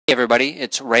Hey everybody,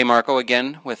 it's Marko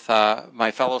again with my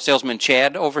fellow salesman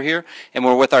Chad over here, and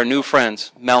we're with our new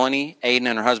friends, Melanie, Aiden,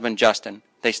 and her husband Justin.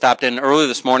 They stopped in early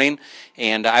this morning,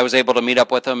 and I was able to meet up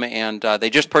with them, and they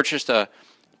just purchased a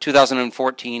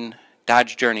 2014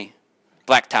 Dodge Journey,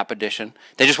 Blacktop Edition.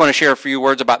 They just want to share a few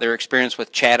words about their experience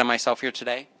with Chad and myself here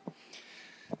today.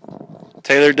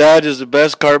 Taylor Dodge is the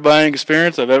best car buying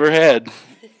experience I've ever had,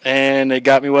 and it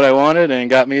got me what I wanted and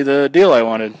got me the deal I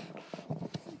wanted.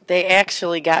 They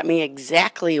actually got me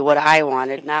exactly what I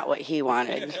wanted, not what he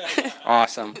wanted.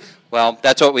 Awesome. Well,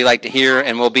 that's what we like to hear,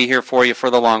 and we'll be here for you for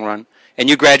the long run. And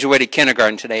you graduated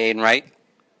kindergarten today, Aiden, right?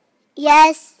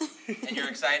 Yes. And you're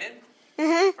excited?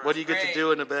 Mm-hmm. What do you get to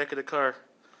do in the back of the car?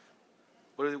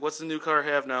 What's the new car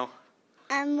have now?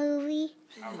 A movie.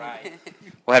 All right.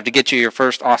 We'll have to get you your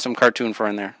first awesome cartoon for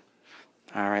in there.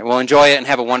 All right. Well, enjoy it and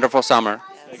have a wonderful summer.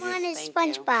 I want a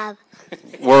SpongeBob.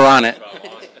 We're on it.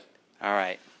 All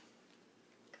right.